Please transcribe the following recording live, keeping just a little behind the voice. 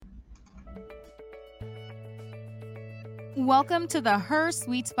Welcome to the Her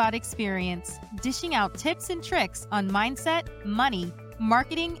Sweet Spot Experience, dishing out tips and tricks on mindset, money,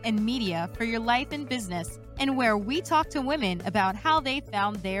 marketing, and media for your life and business, and where we talk to women about how they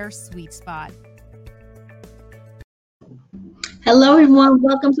found their sweet spot. Hello, everyone.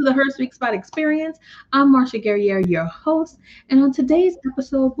 Welcome to the Her Sweet Spot Experience. I'm Marsha Guerriere, your host, and on today's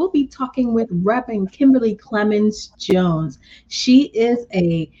episode, we'll be talking with Reverend Kimberly Clemens Jones. She is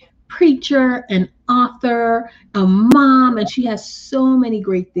a preacher, an author, a mom, and she has so many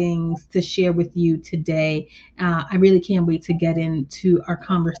great things to share with you today. I really can't wait to get into our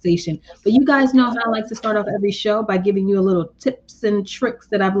conversation. But you guys know how I like to start off every show by giving you a little tips and tricks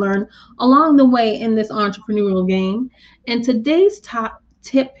that I've learned along the way in this entrepreneurial game. And today's top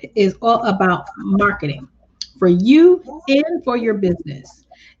tip is all about marketing for you and for your business.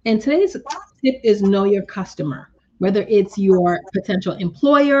 And today's tip is know your customer, whether it's your potential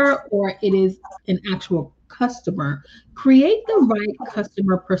employer or it is an actual customer. Create the right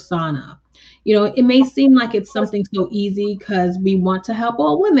customer persona. You know, it may seem like it's something so easy because we want to help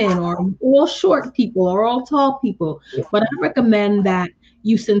all women or all short people or all tall people. But I recommend that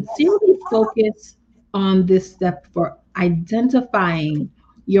you sincerely focus on this step for identifying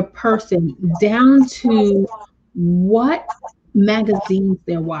your person down to what magazines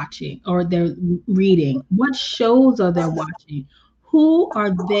they're watching or they're reading, what shows are they watching, who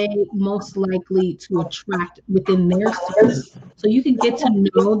are they most likely to attract within their circle. So you can get to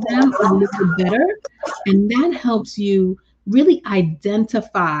know them a little better, and that helps you really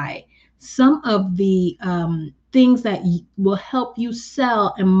identify some of the things that will help you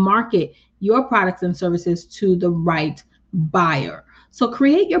sell and market your products and services to the right buyer. So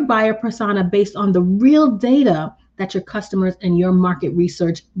create your buyer persona based on the real data that your customers and your market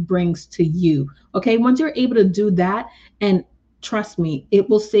research brings to you. Okay, once you're able to do that, and trust me, it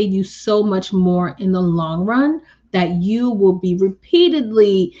will save you so much more in the long run that you will be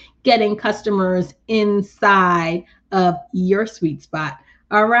repeatedly getting customers inside of your sweet spot.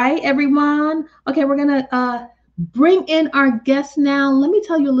 All right, everyone. Okay, we're gonna bring in our guest now. Let me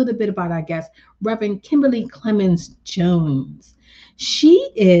tell you a little bit about our guest, Reverend Kimberly Clemens Jones. She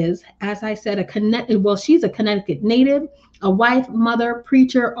is, as I said, she's a Connecticut native, a wife, mother,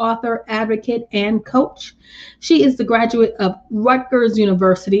 preacher, author, advocate, and coach. She is the graduate of Rutgers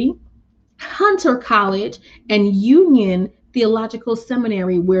University, Hunter College, and Union Theological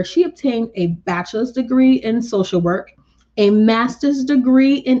Seminary, where she obtained a bachelor's degree in social work, a master's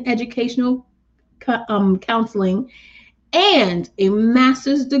degree in educational counseling, and a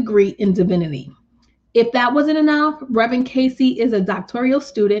master's degree in divinity. If that wasn't enough, Reverend Casey is a doctoral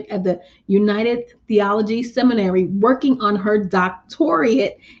student at the United Theology Seminary working on her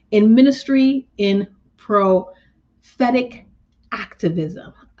doctorate in ministry in prophetic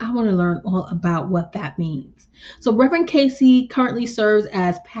activism. I want to learn all about what that means. So Reverend Casey currently serves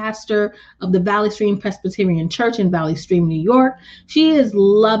as pastor of the Valley Stream Presbyterian Church in Valley Stream, New York. She is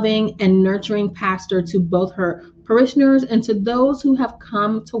loving and nurturing pastor to both her parishioners and to those who have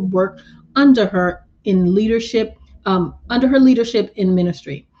come to work under her in leadership, under her leadership in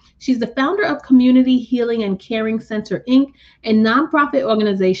ministry. She's the founder of Community Healing and Caring Center, Inc., a nonprofit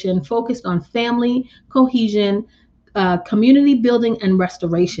organization focused on family, cohesion, community building, and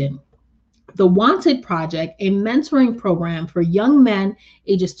restoration. The Wanted Project, a mentoring program for young men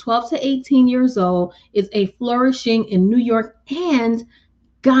ages 12 to 18 years old, is a flourishing in New York and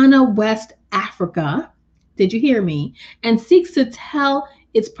Ghana, West Africa. Did you hear me? And seeks to tell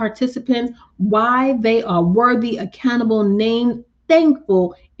its participants why they are worthy, accountable, named,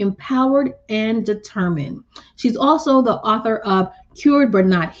 thankful, empowered, and determined. She's also the author of Cured but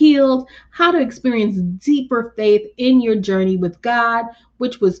Not Healed, How to Experience Deeper Faith in Your Journey with God,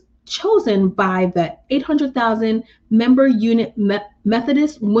 which was chosen by the 800,000 member unit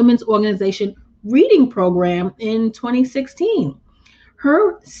Methodist Women's Organization reading program in 2016.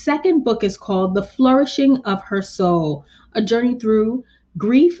 Her second book is called The Flourishing of Her Soul, a journey through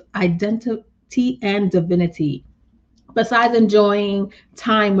grief, identity, and divinity. Besides enjoying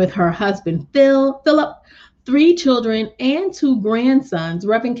time with her husband, Philip, 3 children, and 2 grandsons,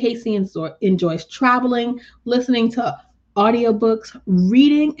 Reverend Casey enjoys traveling, listening to audiobooks,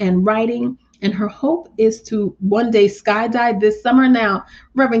 reading, and writing. And her hope is to one day skydive this summer. Now,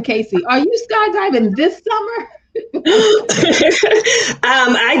 Reverend Casey, are you skydiving this summer?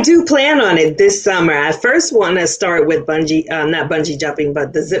 I do plan on it this summer. I first want to start with not bungee jumping,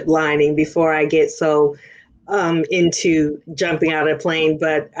 but the zip lining before I get so into jumping out of a plane.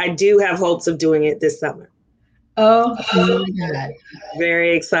 But I do have hopes of doing it this summer. Oh my God.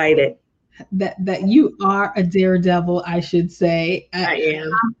 Very excited. That you are a daredevil, I should say. I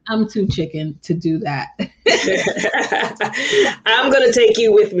am. I'm too chicken to do that. I'm going to take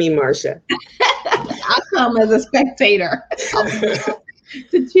you with me, Marsha. I'll come as a spectator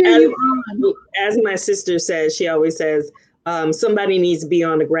to cheer you on. As my sister says, she always says, somebody needs to be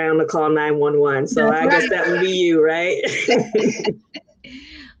on the ground to call 911. So I guess that would be you, right?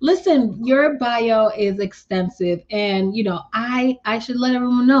 Listen, your bio is extensive, and I should let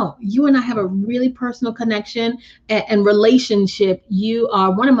everyone know you and I have a really personal connection and relationship. You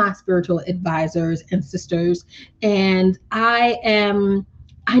are one of my spiritual advisors and sisters, and I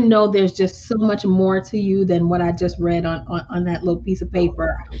know there's just so much more to you than what I just read on that little piece of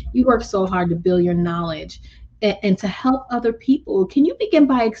paper. You work so hard to build your knowledge and to help other people. Can you begin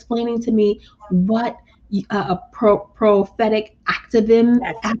by explaining to me what prophetic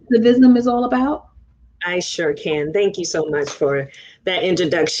activism is all about? I sure can. Thank you so much for that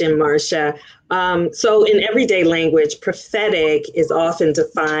introduction, Marsha. So in everyday language, prophetic is often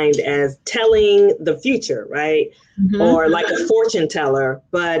defined as telling the future, right? Mm-hmm. Or like a fortune teller.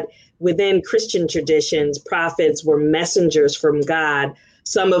 But within Christian traditions, prophets were messengers from God,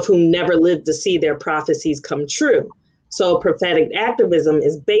 some of whom never lived to see their prophecies come true. So prophetic activism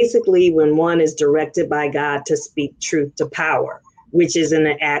is basically when one is directed by God to speak truth to power, which is an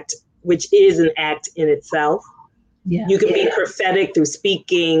act in itself. Yeah. You can be prophetic through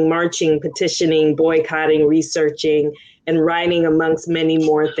speaking, marching, petitioning, boycotting, researching, and writing, amongst many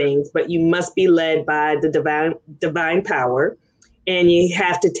more things. But you must be led by the divine power, and you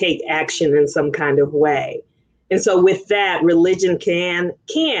have to take action in some kind of way. And so with that, religion can,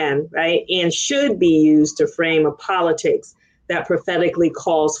 right, and should be used to frame a politics that prophetically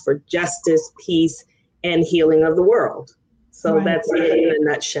calls for justice, peace, and healing of the world. So right. That's it in a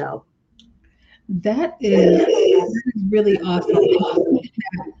nutshell. That is really awesome.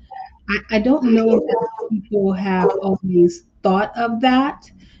 I don't know if people have always thought of that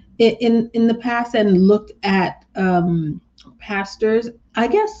in the past and looked at pastors. I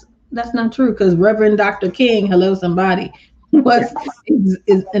guess that's not true, because Reverend Dr. King, hello somebody,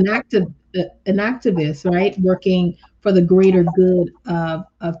 is an activist, right? Working for the greater good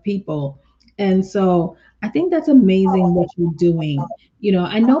of people. And so I think that's amazing what you're doing.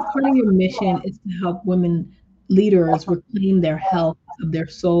 I know part of your mission is to help women leaders reclaim their health of their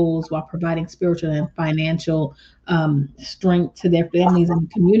souls while providing spiritual and financial strength to their families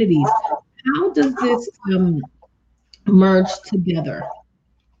and communities. How does this merge together?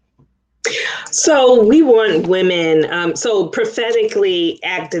 So we want women, so prophetically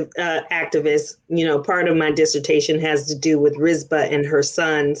activists, part of my dissertation has to do with Rizpah and her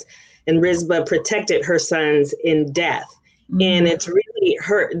sons, and Rizpah protected her sons in death. Mm-hmm. And it's really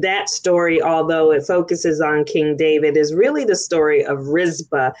that story, although it focuses on King David, is really the story of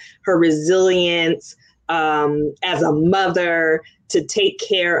Rizpah, her resilience as a mother to take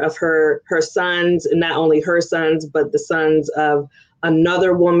care of her sons, and not only her sons, but the sons of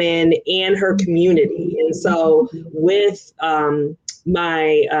another woman and her community. And so with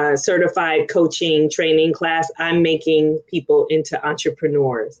my certified coaching training class, I'm making people into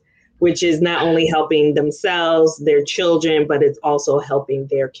entrepreneurs, which is not only helping themselves, their children, but it's also helping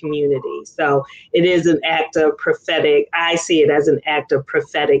their community. So it is an act of prophetic, I see it as an act of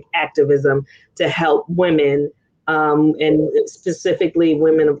prophetic activism to help women, and specifically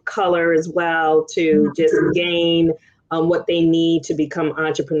women of color as well, to just gain what they need to become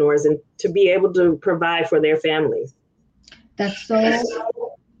entrepreneurs and to be able to provide for their families. That's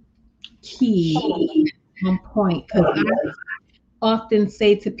so key on point, because I often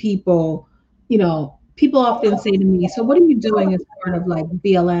say to people, people often say to me, so what are you doing as part of like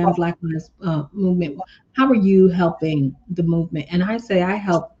BLM, Black Lives Movement? How are you helping the movement? And I say I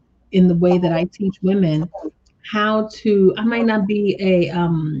help in the way that I teach women how to, I might not be a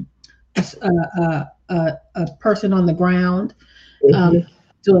person on the ground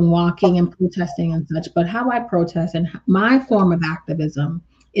doing walking and protesting and such, but how I protest and my form of activism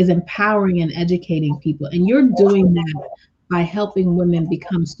is empowering and educating people. And you're doing that by helping women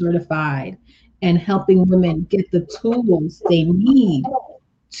become certified and helping women get the tools they need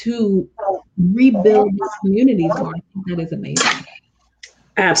to rebuild their communities. I think that is amazing.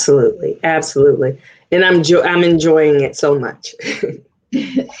 Absolutely. And I'm enjoying it so much.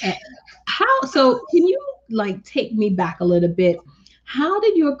 So can you take me back a little bit? How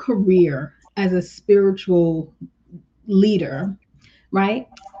did your career as a spiritual leader, right,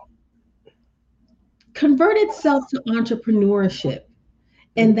 convert itself to entrepreneurship,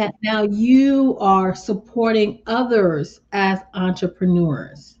 and that now you are supporting others as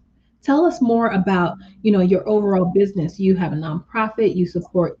entrepreneurs? Tell us more about, your overall business. You have a nonprofit, you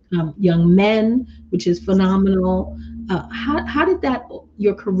support young men, which is phenomenal. How did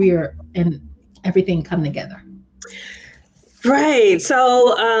your career and everything come together? Right.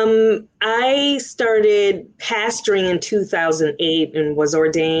 So I started pastoring in 2008 and was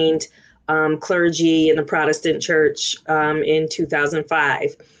ordained clergy in the Protestant church in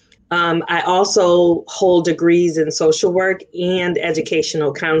 2005. I also hold degrees in social work and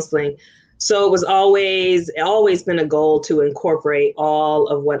educational counseling. So it was always been a goal to incorporate all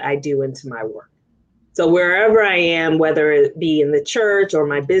of what I do into my work. So wherever I am, whether it be in the church or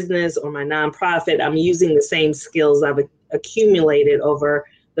my business or my nonprofit, I'm using the same skills I've accumulated over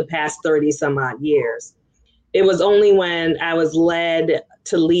the past 30 some odd years. It was only when I was led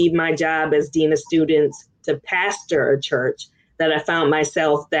to leave my job as dean of students to pastor a church that I found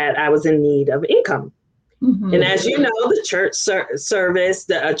myself that I was in need of income. Mm-hmm. And as you know, the church service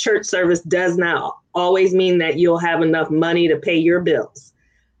does not always mean that you'll have enough money to pay your bills.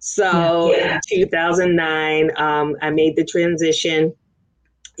 So in 2009, I made the transition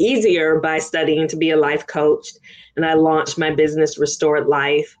easier by studying to be a life coach. And I launched my business, Restored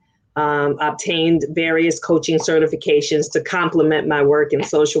Life, obtained various coaching certifications to complement my work in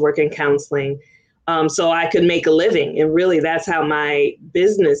social work and counseling, so I could make a living. And really, that's how my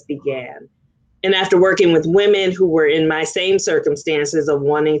business began. And after working with women who were in my same circumstances of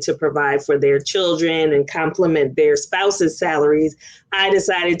wanting to provide for their children and complement their spouses' salaries, I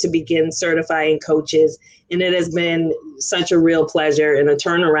decided to begin certifying coaches. And it has been such a real pleasure and a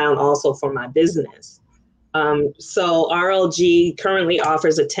turnaround also for my business. So RLG currently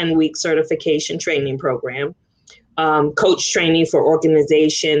offers a 10-week certification training program, coach training for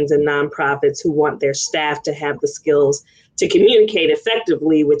organizations and nonprofits who want their staff to have the skills to communicate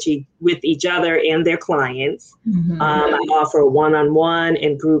effectively with each other and their clients. Mm-hmm. I offer one-on-one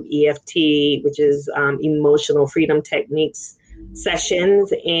and group EFT, which is emotional freedom techniques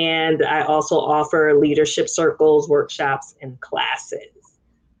sessions. And I also offer leadership circles, workshops, and classes.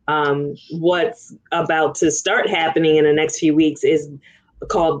 What's about to start happening in the next few weeks is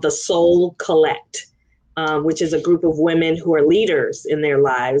called the Soul Collect, which is a group of women who are leaders in their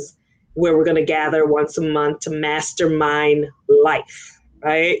lives, where we're going to gather once a month to mastermind life,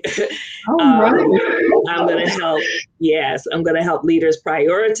 right? Right. I'm going to help leaders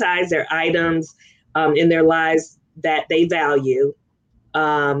prioritize their items in their lives that they value,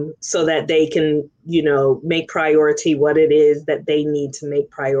 so that they can, make priority what it is that they need to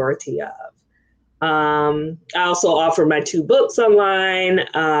make priority of. I also offer my 2 books online,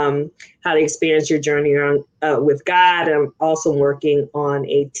 How to Experience Your Journey with God. I'm also working on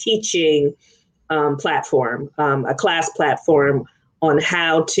a teaching platform, a class platform on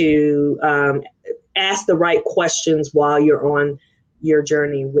how to ask the right questions while you're on your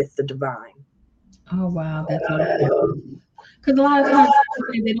journey with the divine. Oh, wow. That's awesome. Because a lot of times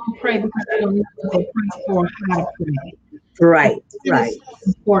they don't pray because they don't know what they pray for, how to pray. Right. It's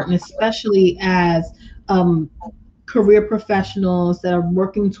important, especially as career professionals that are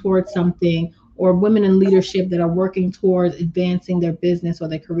working towards something, or women in leadership that are working towards advancing their business or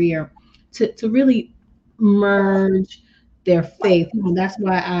their career, to really merge their faith. That's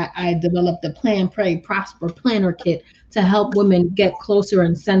why I developed the Plan, Pray, Prosper Planner Kit to help women get closer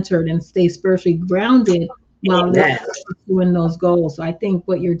and centered and stay spiritually grounded while they're pursuing those goals. So I think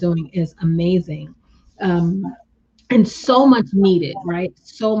what you're doing is amazing. And so much needed, right?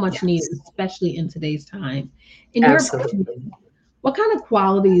 So much needed, especially in today's time. In your opinion, what kind of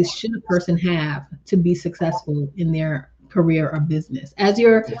qualities should a person have to be successful in their career or business? As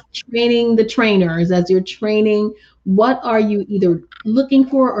you're training the trainers, as you're training, what are you either looking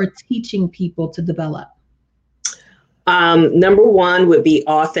for or teaching people to develop? Number one would be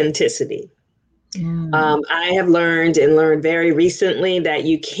authenticity. I have learned very recently that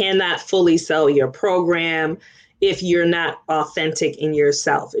you cannot fully sell your program if you're not authentic in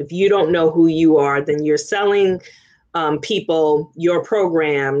yourself. If you don't know who you are, then you're selling people your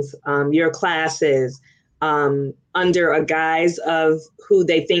programs, your classes, under a guise of who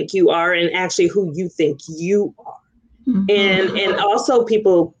they think you are and actually who you think you are. Mm-hmm. And also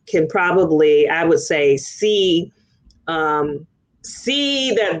people can probably, I would say, see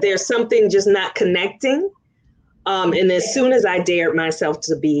that there's something just not connecting. And as soon as I dared myself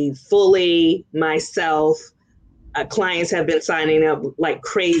to be fully myself, clients have been signing up like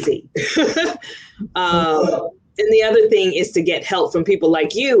crazy. And the other thing is to get help from people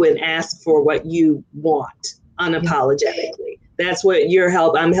like you and ask for what you want unapologetically. That's what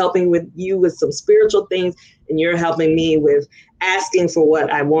I'm helping with you with some spiritual things, and you're helping me with asking for what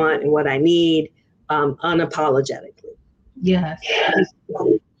I want and what I need unapologetically. Yes.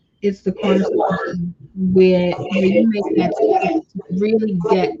 It's the cornerstone where you make that choice to really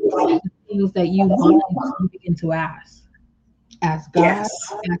get the things that you want and begin to ask. Ask God, ask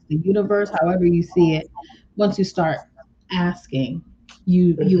the universe, however you see it. Once you start asking,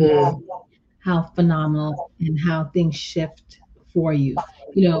 you will how phenomenal and how things shift for you.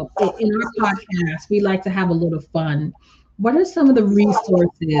 You know, in our podcast, we like to have a little fun. What are some of the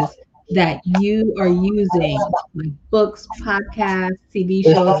resources that you are using, like books, podcasts, TV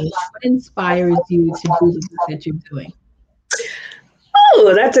shows? What inspires you to do the work that you're doing?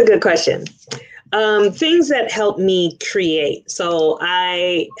 Oh, that's a good question. Things that help me create. So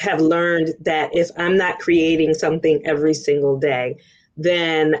I have learned that if I'm not creating something every single day,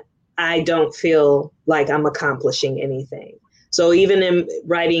 then I don't feel like I'm accomplishing anything. So even in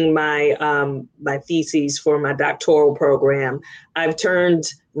writing my my theses for my doctoral program, I've turned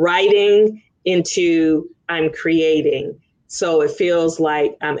writing into I'm creating. So it feels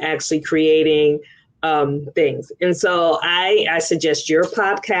like I'm actually creating things. And so I suggest your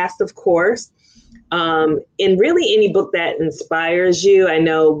podcast, of course, and really any book that inspires you. I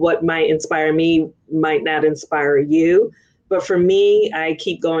know what might inspire me might not inspire you. But for me, I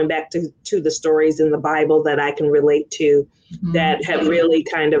keep going back to the stories in the Bible that I can relate to, that have really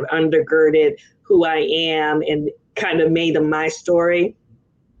kind of undergirded who I am and kind of made them my story.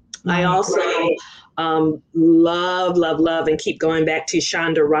 I also love, and keep going back to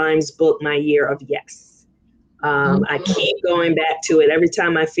Shonda Rhimes' book, My Year of Yes. I keep going back to it every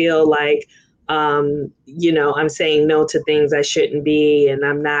time I feel like, I'm saying no to things I shouldn't be, and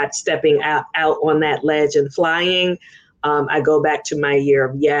I'm not stepping out on that ledge and flying. I go back to My Year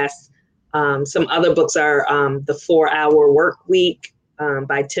of Yes. Some other books are The 4-Hour Work Week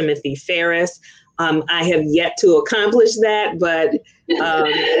by Timothy Ferriss. I have yet to accomplish that, but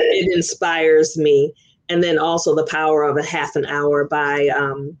it inspires me. And then also The Power of a Half an Hour by,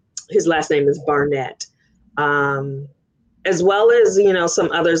 his last name is Barnett. As well as,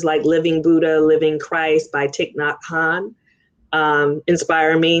 some others like Living Buddha, Living Christ by Thich Nhat Hanh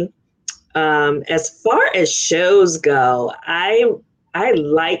inspire me. As far as shows go, I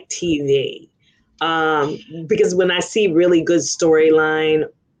like TV because when I see really good storyline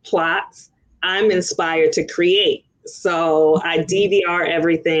plots, I'm inspired to create. So I DVR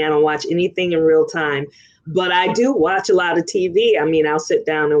everything. I don't watch anything in real time, but I do watch a lot of TV. I mean, I'll sit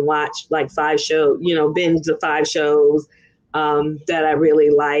down and watch like 5 shows, binge the 5 shows that I really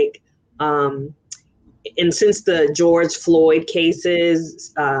like. And since the George Floyd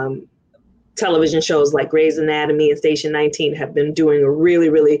cases, television shows like Grey's Anatomy and Station 19 have been doing a really,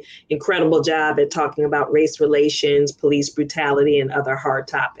 really incredible job at talking about race relations, police brutality, and other hard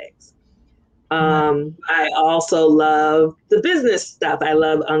topics. I also love the business stuff. I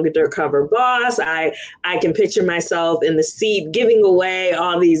love Undercover Boss. I can picture myself in the seat giving away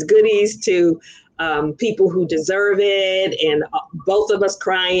all these goodies to people who deserve it, and both of us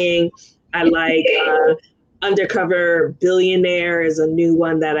crying. I like Undercover Billionaire is a new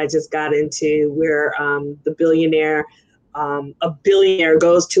one that I just got into, where the billionaire, a billionaire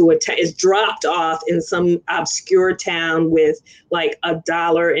goes to is dropped off in some obscure town with like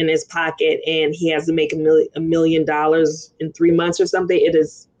 $1 in his pocket, and he has to make $1 million in 3 months or something. It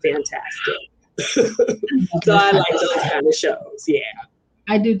is fantastic. So I like those kind of shows. Yeah,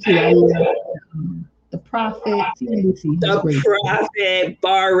 I do too. I love The Prophet, The Prophet,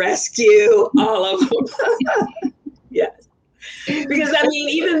 Bar Rescue, all of them. Yes, because I mean,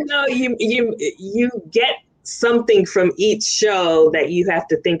 even though you get something from each show that you have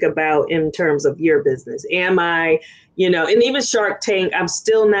to think about in terms of your business. Am I, and even Shark Tank, I'm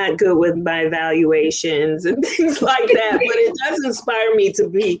still not good with my valuations and things like that, but it does inspire me to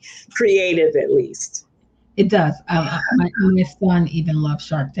be creative at least. It does. My son even loves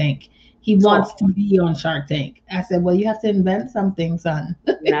Shark Tank. He wants to be on Shark Tank. I said, well, you have to invent something, son.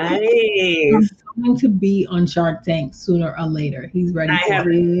 Nice. He's going to be on Shark Tank sooner or later. He's ready. I have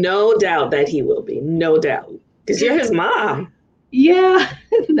no doubt that he will be. No doubt. Because you're his mom. Yeah,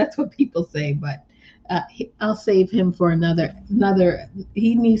 that's what people say. But I'll save him for another.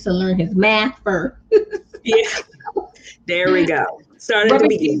 He needs to learn his math first. Yeah. There we go. Start at the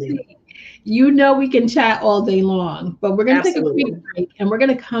beginning. We can chat all day long, but we're going to take a quick break, and we're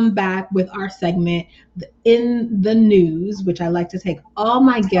going to come back with our segment, In the News, which I like to take all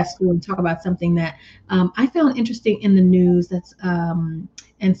my guests through and talk about something that I found interesting in the news,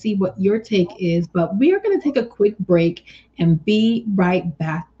 and see what your take is. But we are going to take a quick break and be right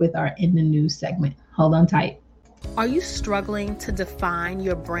back with our In the News segment. Hold on tight. Are you struggling to define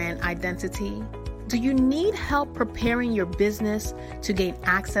your brand identity? Do you need help preparing your business to gain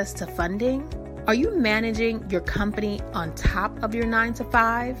access to funding? Are you managing your company on top of your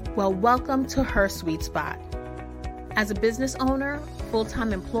 9-to-5? Well, welcome to Her Sweet Spot. As a business owner,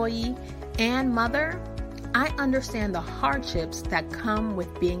 full-time employee, and mother, I understand the hardships that come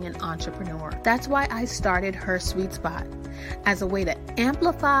with being an entrepreneur. That's why I started Her Sweet Spot, as a way to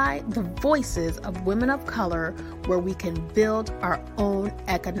amplify the voices of women of color where we can build our own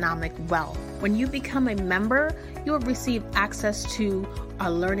economic wealth. When you become a member, you will receive access to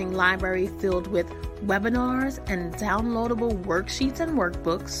our learning library filled with webinars and downloadable worksheets and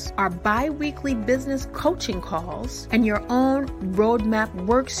workbooks, our bi-weekly business coaching calls, and your own roadmap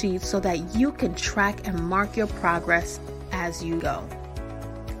worksheets so that you can track and mark your progress as you go.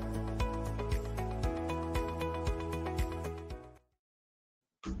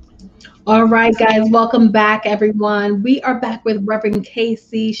 All right, guys, welcome back, everyone. We are back with Reverend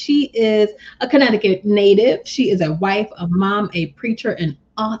Casey. She is a Connecticut native. She is a wife, a mom, a preacher, and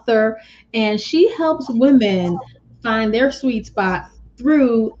author, and she helps women find their sweet spot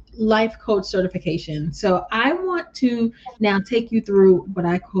through life coach certification. So I want to now take you through what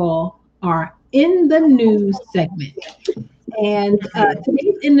I call our In the News segment. And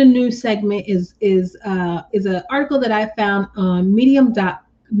today's In the News segment is an article that I found on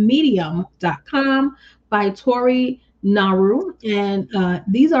medium.com by Tori Naru. And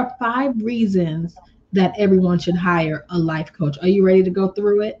these are 5 reasons that everyone should hire a life coach. Are you ready to go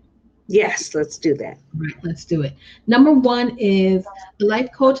through it? Yes, let's do that. All right, let's do it. Number 1 is a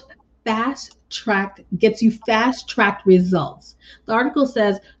life coach gets you fast-tracked results. The article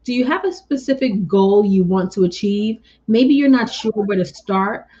says, do you have a specific goal you want to achieve? Maybe you're not sure where to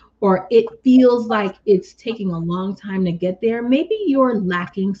start, or it feels like it's taking a long time to get there. Maybe you're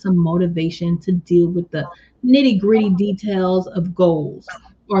lacking some motivation to deal with the nitty-gritty details of goals,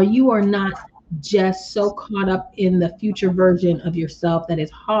 or you are not just so caught up in the future version of yourself that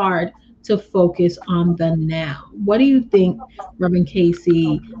it's hard to focus on the now. What do you think, Reverend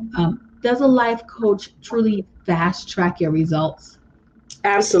Casey? Does a life coach truly fast track your results?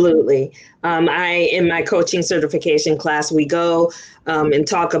 Absolutely. In my coaching certification class, we go and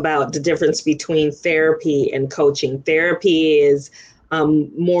talk about the difference between therapy and coaching. Therapy is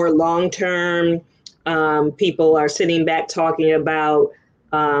more long-term. People are sitting back talking about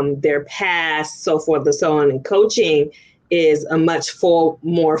their past, so forth and so on. And coaching is a much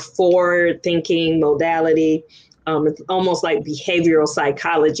more forward-thinking modality. It's almost like behavioral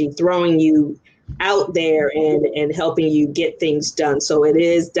psychology, throwing you out there and helping you get things done. So it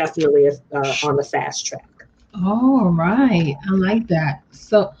is definitely on the fast track. All right. I like that.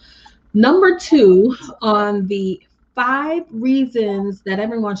 So number 2 on the 5 reasons that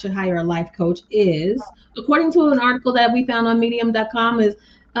everyone should hire a life coach is, according to an article that we found on medium.com, is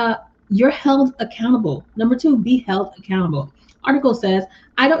you're held accountable. Number 2, be held accountable. Article says,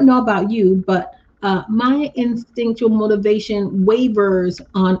 I don't know about you, but my instinctual motivation wavers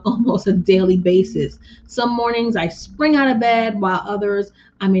on almost a daily basis. Some mornings I spring out of bed, while others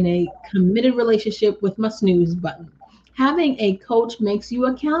I'm in a committed relationship with my snooze button. Having a coach makes you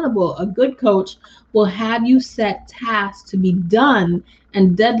accountable. A good coach will have you set tasks to be done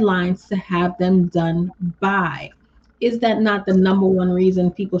and deadlines to have them done by. Is that not the number 1 reason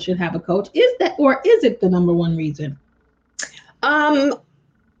people should have a coach? Is it the number 1 reason?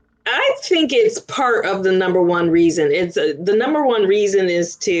 I think it's part of the number 1 reason. It's the number 1 reason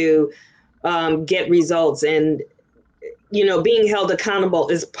is to get results, and being held accountable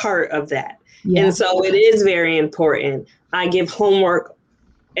is part of that. Yeah. And so it is very important. I give homework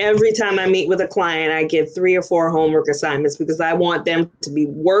every time I meet with a client. I give 3 or 4 homework assignments because I want them to be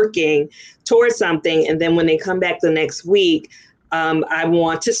working towards something. And then when they come back the next week, I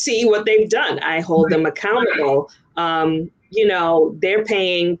want to see what they've done. I hold them accountable. They're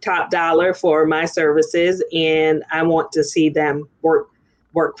paying top dollar for my services, and I want to see them work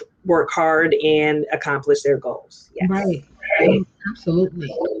hard and accomplish their goals. Yes. Right.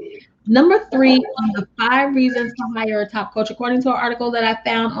 Absolutely. Number 3 on the 5 reasons to hire a top coach, according to an article that I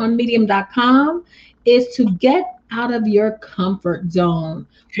found on medium.com, is to get out of your comfort zone.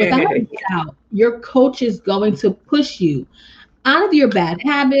 Without a doubt, your coach is going to push you out of your bad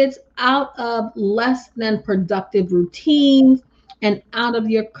habits, out of less than productive routines, and out of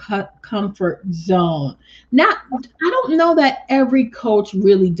your comfort zone. Now, I don't know that every coach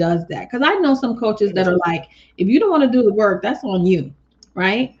really does that, because I know some coaches that are like, if you don't want to do the work, that's on you,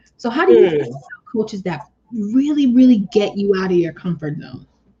 right? So how do you find coaches that really, really get you out of your comfort zone?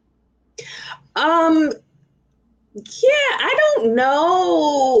 I don't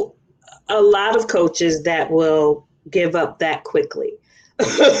know a lot of coaches that will give up that quickly.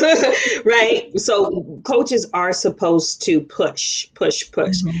 Right. So coaches are supposed to push.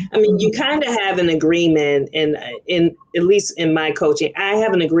 Mm-hmm. I mean, you kind of have an agreement, and at least in my coaching, I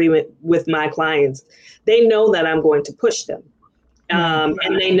have an agreement with my clients. They know that I'm going to push them.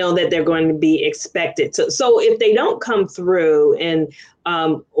 And they know that they're going to be expected. So if they don't come through and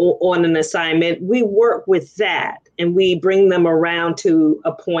on an assignment, we work with that and we bring them around to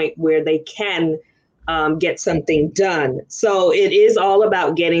a point where they can get something done. So it is all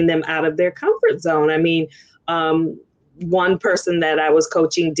about getting them out of their comfort zone. I mean, one person that I was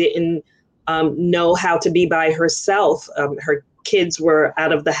coaching didn't know how to be by herself. Her kids were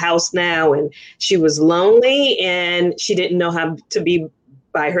out of the house now and she was lonely and she didn't know how to be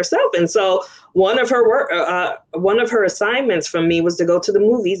by herself. And so one of her assignments from me was to go to the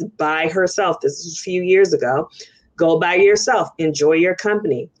movies by herself. This was a few years ago. Go by yourself, enjoy your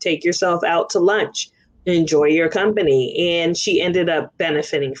company, take yourself out to lunch, enjoy your company. And she ended up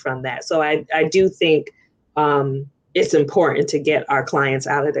benefiting from that. So I do think it's important to get our clients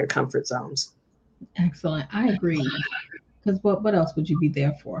out of their comfort zones. Excellent. I agree. Because what else would you be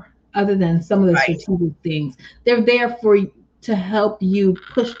there for other than some of the strategic things? They're there to help you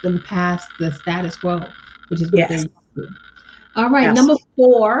push them past the status quo, which is what they're used to. All right. Yes. Number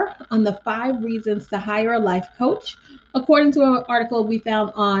 4 on the 5 reasons to hire a life coach, according to an article we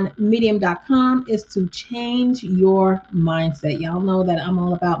found on medium.com, is to change your mindset. Y'all know that I'm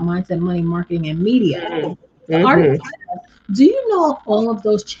all about mindset, money, marketing, and media. Mm-hmm. The article says, do you know all of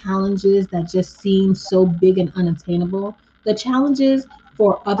those challenges that just seem so big and unattainable? The challenges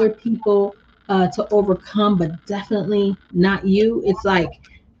for other people to overcome, but definitely not you. It's like,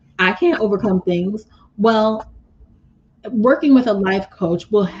 I can't overcome things. Well, working with a life coach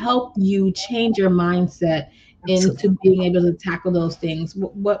will help you change your mindset into being able to tackle those things.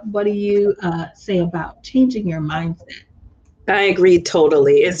 What do you say about changing your mindset? I agree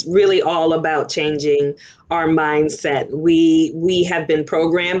totally. It's really all about changing our mindset. We have been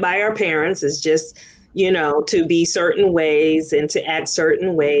programmed by our parents. It's just, to be certain ways and to act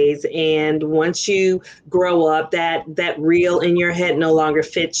certain ways. And once you grow up, that reel in your head no longer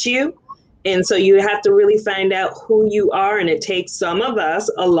fits you. And so you have to really find out who you are. And it takes some of us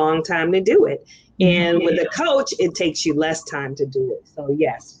a long time to do it. And with a coach, it takes you less time to do it. So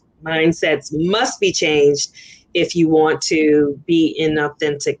yes, mindsets must be changed if you want to be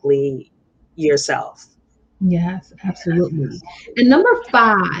inauthentically yourself. Yes, absolutely. And number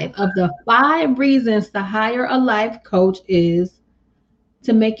 5 of the 5 reasons to hire a life coach is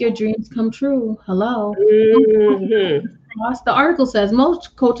to make your dreams come true. Hello. Mm-hmm. The article says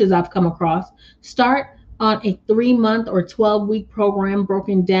most coaches I've come across start on a 3-month or 12-week program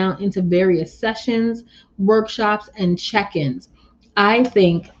broken down into various sessions, workshops, and check-ins. I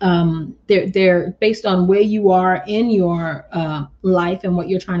think they're based on where you are in your life and what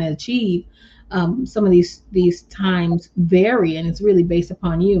you're trying to achieve. Some of these times vary, and it's really based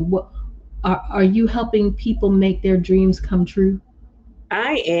upon you. What are you helping people make their dreams come true?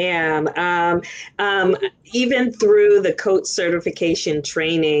 I am. Even through the coach certification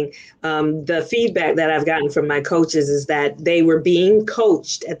training, the feedback that I've gotten from my coaches is that they were being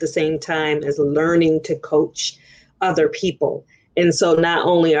coached at the same time as learning to coach other people. And so not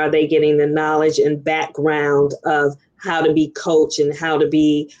only are they getting the knowledge and background of how to be coached and how to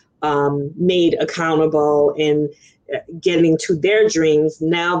be made accountable and getting to their dreams,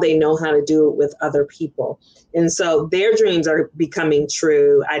 now they know how to do it with other people. And so their dreams are becoming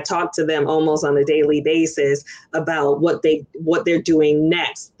true. I talk to them almost on a daily basis about what they're doing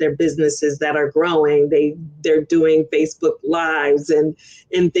next, their businesses that are growing. They're doing Facebook Lives and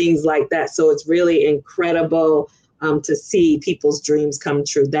things like that. So it's really incredible to see people's dreams come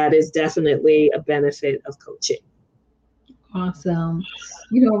true. That is definitely a benefit of coaching. Awesome.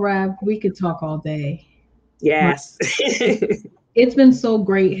 Rev, we could talk all day. Yes. It's been so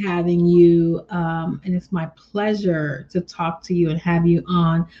great having you. And it's my pleasure to talk to you and have you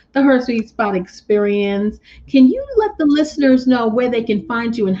on the Her Sweet Spot Experience. Can you let the listeners know where they can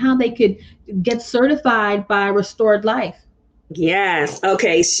find you and how they could get certified by Restored Life? Yes.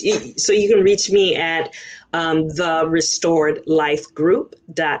 Okay. So you can reach me at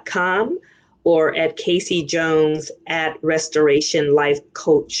therestoredlifegroup.com or at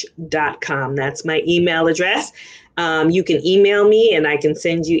caseyjones@restorationlifecoach.com. That's my email address. You can email me and I can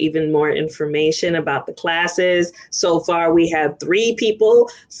send you even more information about the classes. So far, we have 3 people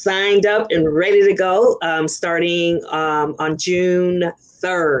signed up and ready to go, starting on June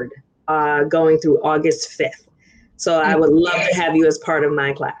 3rd, going through August 5th. So I would love to have you as part of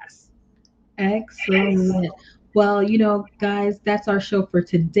my class. Excellent. Well, guys, that's our show for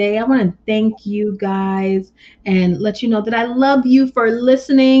today. I want to thank you guys and let you know that I love you for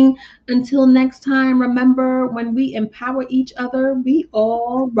listening. Until next time, remember, when we empower each other, we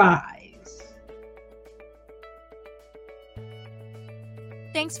all rise.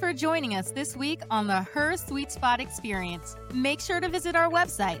 Thanks for joining us this week on the Her Sweet Spot Experience. Make sure to visit our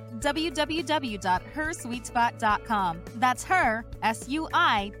website, www.hersweetspot.com. That's her,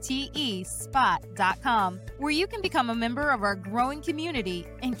 SUITE, spot.com, where you can become a member of our growing community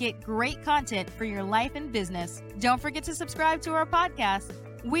and get great content for your life and business. Don't forget to subscribe to our podcast.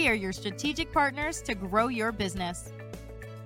 We are your strategic partners to grow your business.